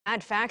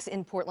Add facts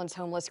in Portland's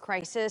homeless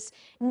crisis.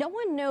 No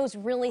one knows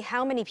really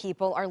how many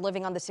people are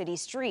living on the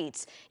city's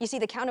streets. You see,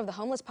 the count of the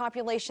homeless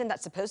population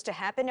that's supposed to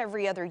happen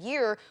every other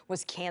year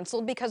was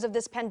canceled because of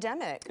this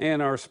pandemic. In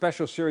our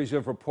special series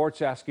of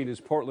reports asking Is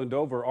Portland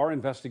Over, our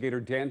investigator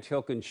Dan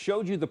Tilkin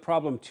showed you the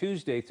problem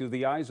Tuesday through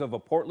the eyes of a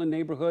Portland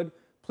neighborhood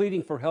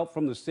pleading for help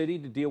from the city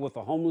to deal with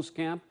a homeless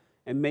camp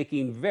and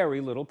making very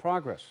little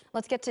progress.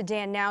 Let's get to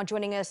Dan now,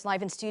 joining us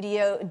live in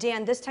studio.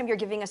 Dan, this time you're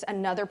giving us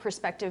another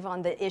perspective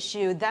on the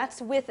issue.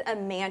 That's with a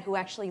man who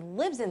actually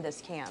lives in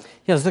this camp.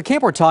 Yes, the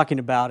camp we're talking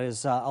about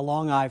is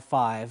along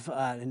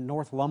I-5 in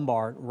North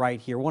Lombard right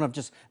here, one of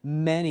just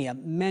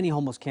many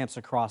homeless camps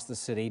across the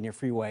city near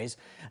freeways.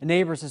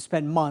 Neighbors have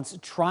spent months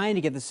trying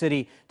to get the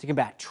city to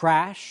combat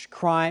trash,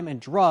 crime, and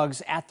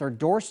drugs at their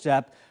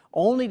doorstep,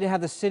 only to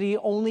have the city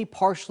only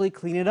partially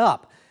clean it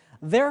up.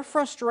 Their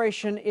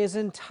frustration is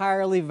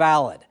entirely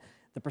valid.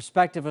 The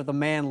perspective of the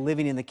man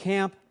living in the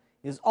camp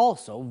is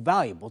also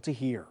valuable to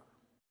hear.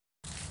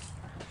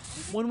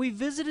 When we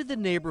visited the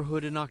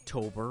neighborhood in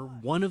October,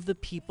 one of the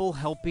people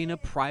helping a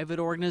private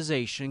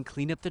organization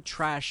clean up the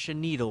trash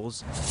and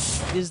needles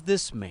is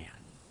this man.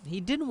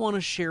 He didn't want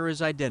to share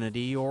his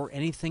identity or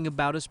anything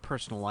about his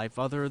personal life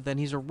other than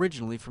he's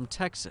originally from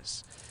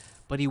Texas,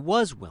 but he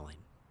was willing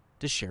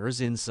to share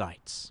his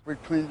insights. We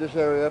cleaned this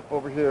area up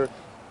over here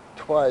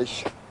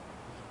twice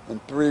in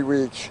 3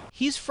 weeks.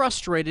 He's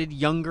frustrated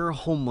younger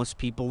homeless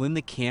people in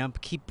the camp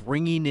keep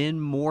bringing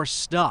in more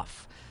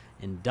stuff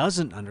and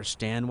doesn't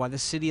understand why the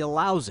city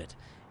allows it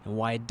and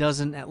why it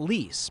doesn't at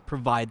least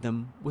provide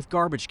them with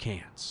garbage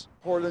cans.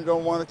 Portland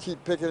don't want to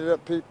keep picking it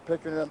up,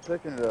 picking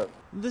it up.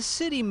 The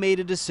city made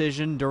a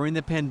decision during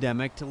the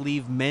pandemic to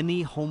leave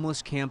many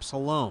homeless camps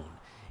alone,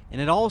 and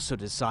it also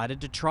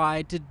decided to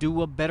try to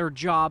do a better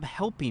job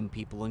helping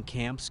people in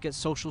camps get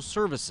social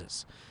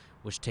services,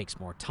 which takes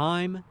more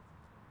time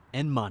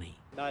and money.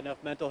 Not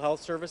enough mental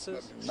health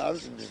services?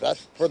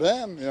 That's for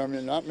them, you know, I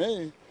mean, not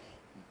me.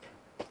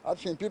 I've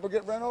seen people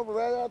get run over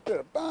right out there,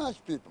 a bunch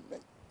of people.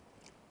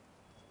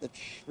 It's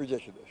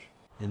ridiculous.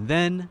 And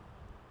then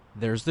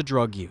there's the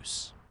drug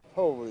use.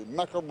 Holy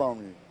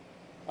macaroni.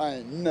 I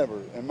ain't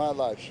never in my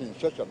life seen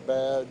such a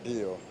bad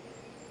deal.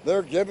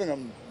 They're giving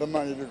them the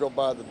money to go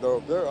buy the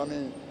dope. I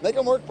mean, they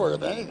can work for it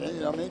if anything,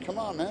 you know what I mean? Come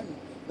on, man.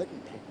 They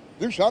can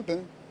do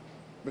something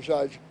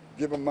besides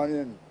give them money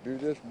and do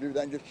this and do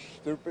that and get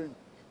stupid,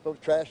 throw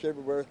trash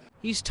everywhere.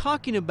 He's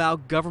talking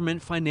about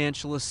government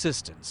financial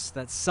assistance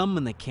that some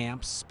in the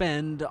camps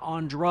spend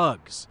on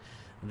drugs.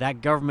 That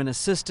government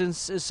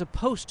assistance is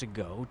supposed to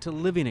go to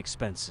living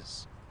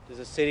expenses. Does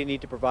the city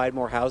need to provide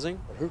more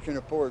housing? But who can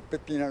afford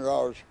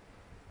 $1,500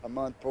 a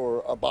month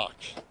for a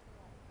box?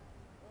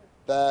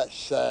 That's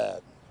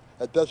sad.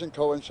 It doesn't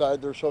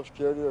coincide their Social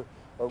Security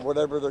or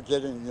whatever they're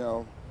getting, you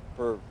know,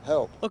 for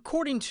help.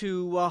 According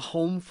to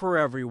Home for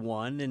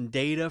Everyone and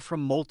data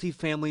from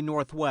Multifamily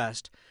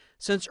Northwest,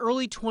 since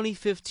early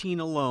 2015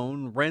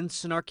 alone,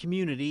 rents in our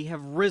community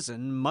have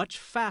risen much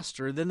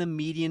faster than the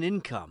median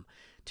income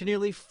to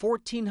nearly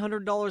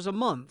 $1,400 a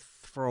month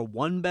for a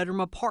one-bedroom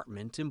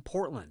apartment in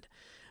Portland.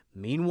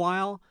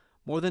 Meanwhile,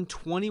 more than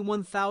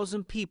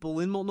 21,000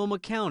 people in Multnomah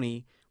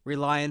County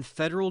rely on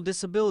federal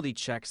disability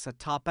checks that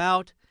top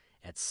out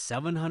at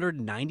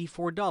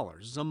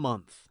 $794 a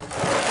month.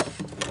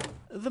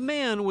 The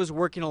man was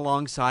working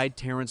alongside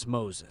Terrence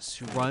Moses,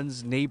 who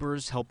runs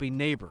Neighbors Helping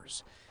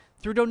Neighbors.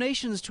 Through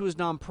donations to his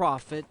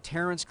nonprofit,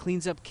 Terrence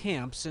cleans up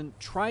camps and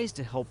tries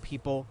to help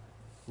people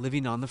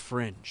living on the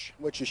fringe.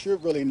 What you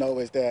should really know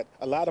is that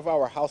a lot of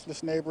our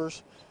houseless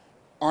neighbors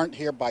aren't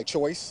here by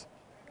choice.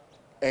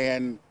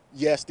 And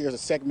yes, there's a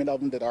segment of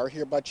them that are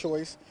here by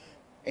choice.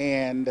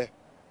 And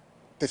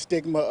the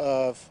stigma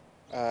of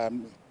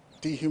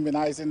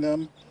dehumanizing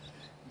them,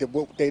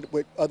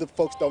 what other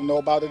folks don't know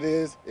about it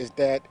is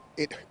that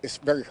it's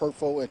very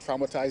hurtful and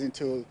traumatizing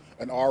to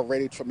an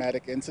already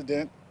traumatic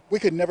incident. We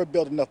could never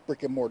build enough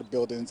brick and mortar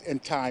buildings in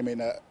time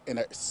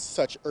in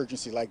such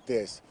urgency like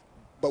this.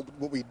 But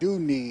what we do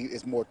need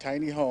is more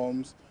tiny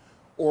homes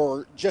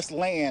or just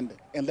land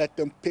and let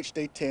them pitch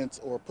their tents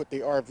or put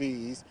their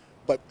RVs,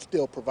 but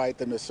still provide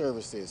them the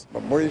services.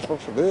 But where are you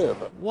supposed to live?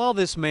 While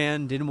this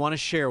man didn't want to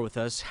share with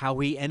us how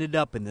he ended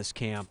up in this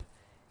camp,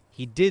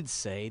 he did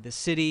say the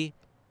city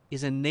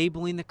is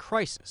enabling the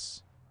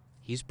crisis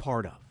he's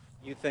part of.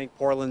 You think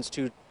Portland's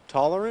too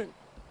tolerant?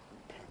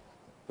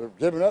 They're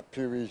giving up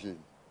too easy.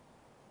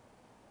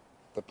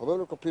 The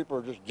political people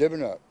are just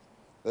giving up.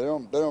 They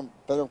don't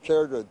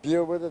care to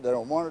deal with it. They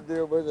don't want to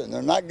deal with it, and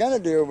they're not going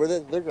to deal with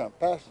it. They're going to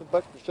pass the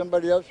buck to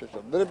somebody else. It's a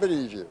little bit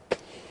easier.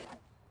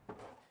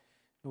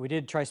 We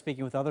did try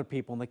speaking with other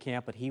people in the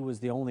camp, but he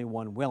was the only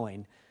one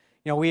willing.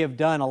 You know, we have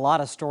done a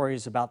lot of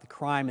stories about the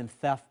crime and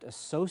theft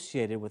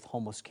associated with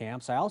homeless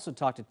camps. I also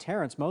talked to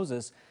Terrence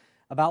Moses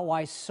about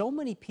why so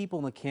many people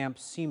in the camp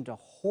seem to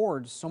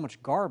hoard so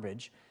much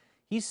garbage.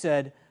 He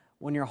said,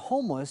 when you're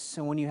homeless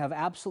and when you have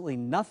absolutely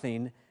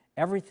nothing,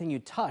 everything you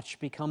touch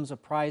becomes a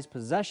prized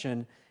possession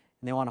and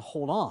they want to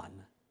hold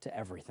on to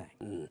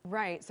everything.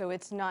 Right, so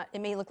it's not,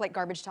 it may look like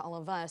garbage to all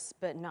of us,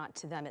 but not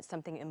to them. It's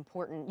something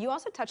important. You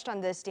also touched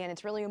on this, Dan,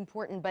 it's really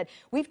important, but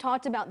we've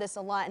talked about this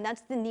a lot, and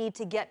that's the need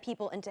to get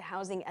people into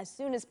housing as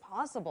soon as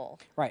possible.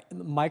 Right,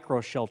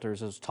 micro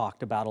shelters is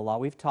talked about a lot.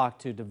 We've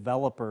talked to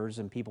developers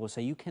and people who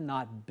say you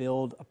cannot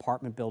build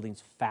apartment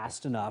buildings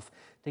fast enough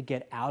to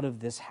get out of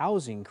this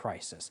housing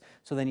crisis.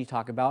 So then you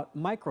talk about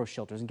micro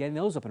shelters and getting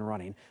those up and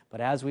running. But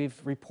as we've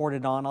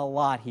reported on a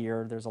lot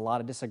here, there's a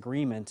lot of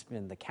disagreement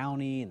in the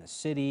county and the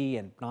city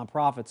and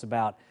nonprofits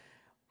about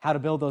how to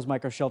build those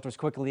micro shelters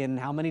quickly and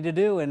how many to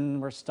do,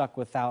 and we're stuck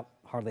without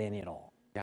hardly any at all.